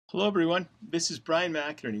Hello everyone, this is Brian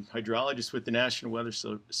McInerney, hydrologist with the National Weather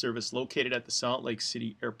Service located at the Salt Lake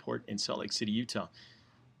City Airport in Salt Lake City, Utah.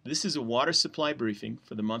 This is a water supply briefing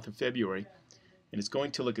for the month of February, and it's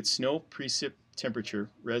going to look at snow, precip, temperature,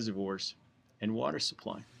 reservoirs, and water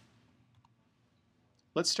supply.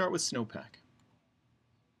 Let's start with snowpack.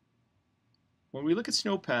 When we look at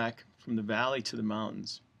snowpack from the valley to the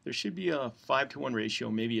mountains, there should be a 5-to-1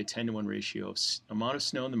 ratio, maybe a 10-to-1 ratio of amount of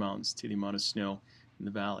snow in the mountains to the amount of snow in the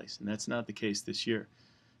valleys, and that's not the case this year.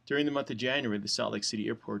 During the month of January, the Salt Lake City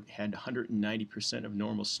Airport had 190% of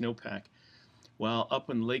normal snowpack, while up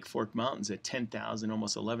in Lake Fork Mountains at 10,000,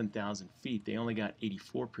 almost 11,000 feet, they only got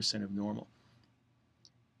 84% of normal.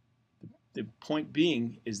 The point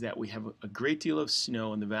being is that we have a great deal of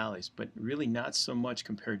snow in the valleys, but really not so much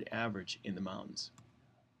compared to average in the mountains.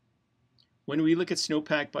 When we look at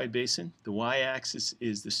snowpack by basin, the y-axis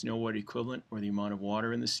is the snow water equivalent, or the amount of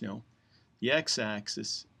water in the snow. The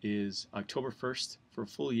x-axis is October 1st for a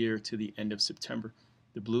full year to the end of September.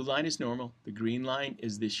 The blue line is normal, the green line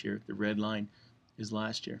is this year, the red line is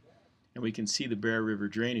last year. And we can see the Bear River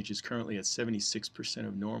drainage is currently at 76%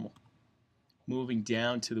 of normal. Moving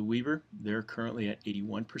down to the Weber, they're currently at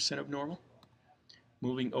 81% of normal.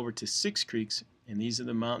 Moving over to Six Creeks, and these are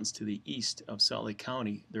the mountains to the east of Salt Lake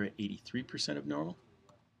County, they're at 83% of normal.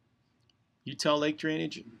 Utah Lake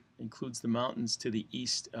drainage includes the mountains to the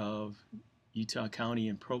east of Utah County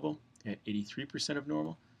and Provo at 83% of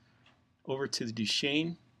normal. Over to the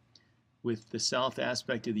Duchesne with the south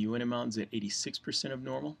aspect of the Uinta Mountains at 86% of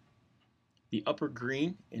normal. The Upper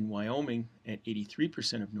Green in Wyoming at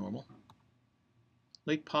 83% of normal.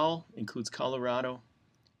 Lake Powell includes Colorado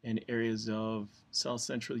and areas of south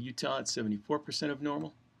central Utah at 74% of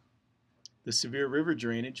normal. The severe river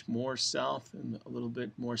drainage, more south and a little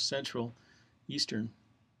bit more central eastern,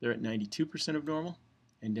 they're at 92% of normal.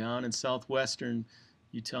 And down in southwestern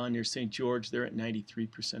Utah near St. George, they're at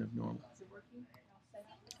 93% of normal.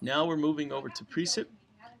 Now we're moving over to precip,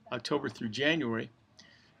 October through January.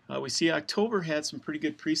 We see October had some pretty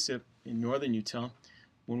good precip in northern Utah.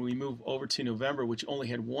 When we move over to November, which only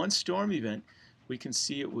had one storm event, we can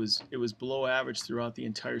see it was below average throughout the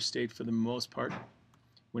entire state for the most part.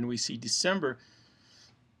 When we see December,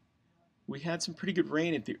 we had some pretty good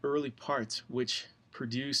rain at the early parts, which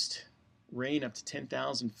produced rain up to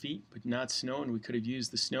 10,000 feet, but not snow, and we could have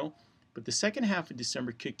used the snow. But the second half of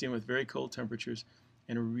December kicked in with very cold temperatures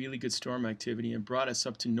and a really good storm activity and brought us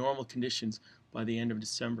up to normal conditions by the end of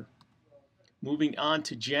December. Moving on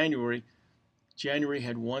to January, January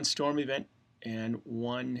had one storm event and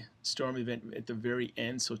one storm event at the very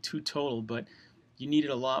end, so two total, but you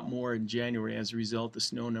needed a lot more in January. As a result, the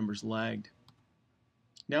snow numbers lagged.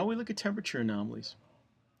 Now we look at temperature anomalies,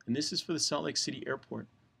 and this is for the Salt Lake City Airport.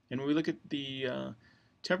 And when we look at the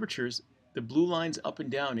temperatures, the blue lines up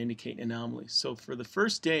and down indicate anomalies. So for the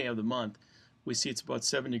first day of the month, we see it's about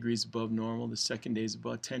 7 degrees above normal. The second day is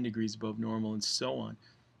about 10 degrees above normal, and so on.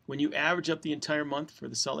 When you average up the entire month for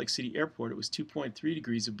the Salt Lake City Airport, it was 2.3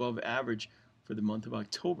 degrees above average for the month of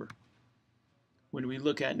October. When we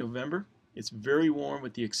look at November, it's very warm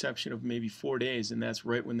with the exception of maybe 4 days, and that's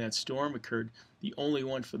right when that storm occurred, the only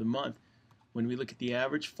one for the month. When we look at the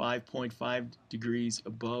average, 5.5 degrees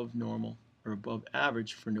above normal or above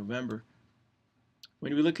average for November.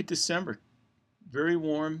 When we look at December, very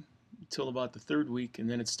warm until about the third week, and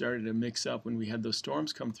then it started to mix up when we had those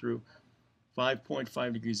storms come through.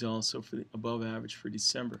 5.5 degrees also for the above average for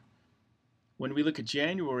December. When we look at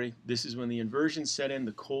January, this is when the inversion set in,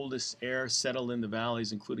 the coldest air settled in the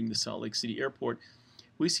valleys, including the Salt Lake City Airport.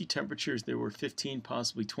 We see temperatures that were 15,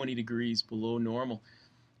 possibly 20 degrees below normal,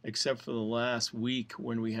 except for the last week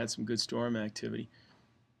when we had some good storm activity.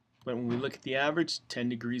 But when we look at the average, 10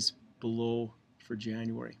 degrees below for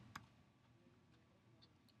January.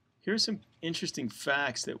 Here's some interesting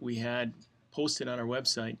facts that we had posted on our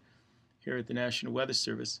website here at the National Weather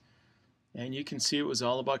Service. And you can see it was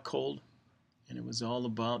all about cold, and it was all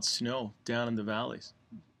about snow down in the valleys.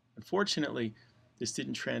 Unfortunately, this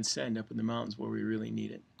didn't transcend up in the mountains where we really need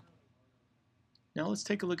it. Now let's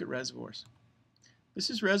take a look at reservoirs. This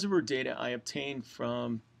is reservoir data I obtained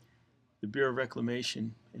from the Bureau of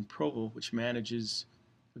Reclamation in Provo, which manages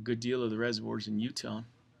a good deal of the reservoirs in Utah.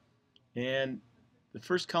 And the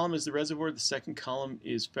first column is the reservoir, the second column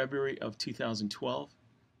is February of 2012,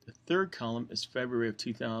 the third column is February of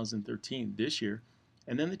 2013, this year,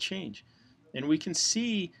 and then the change. And we can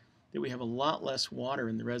see that we have a lot less water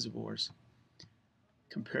in the reservoirs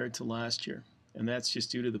compared to last year. And that's just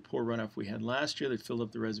due to the poor runoff we had last year that filled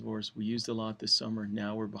up the reservoirs. We used a lot this summer.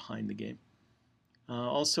 Now we're behind the game.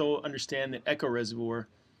 Also understand that Echo Reservoir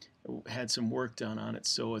had some work done on it,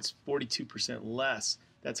 so it's 42% less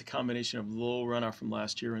That's a combination of low runoff from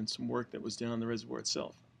last year and some work that was done on the reservoir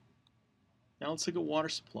itself. Now let's look at water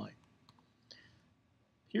supply.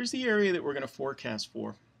 Here's the area that we're going to forecast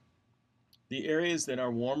for. The areas that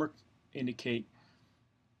are warmer indicate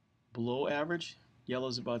below average. Yellow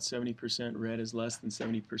is about 70%, red is less than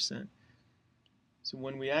 70%. So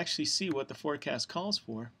when we actually see what the forecast calls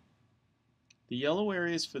for, the yellow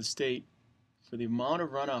areas for the state, for the amount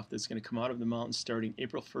of runoff that's going to come out of the mountains starting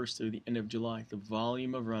April 1st through the end of July, the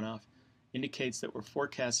volume of runoff indicates that we're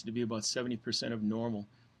forecasted to be about 70% of normal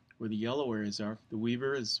where the yellow areas are. The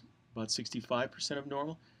Weber is about 65% of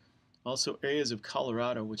normal. Also, areas of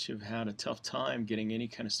Colorado, which have had a tough time getting any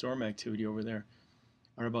kind of storm activity over there,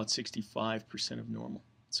 are about 65% of normal.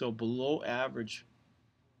 So below average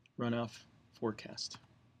runoff forecast.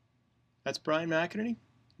 That's Brian McInerney.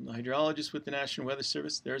 I'm the hydrologist with the National Weather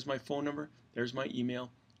Service. There's my phone number. There's my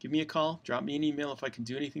email. Give me a call. Drop me an email if I can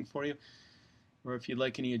do anything for you, or if you'd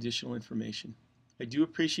like any additional information. I do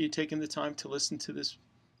appreciate taking the time to listen to this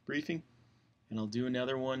briefing, and I'll do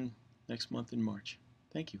another one next month in March.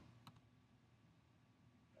 Thank you.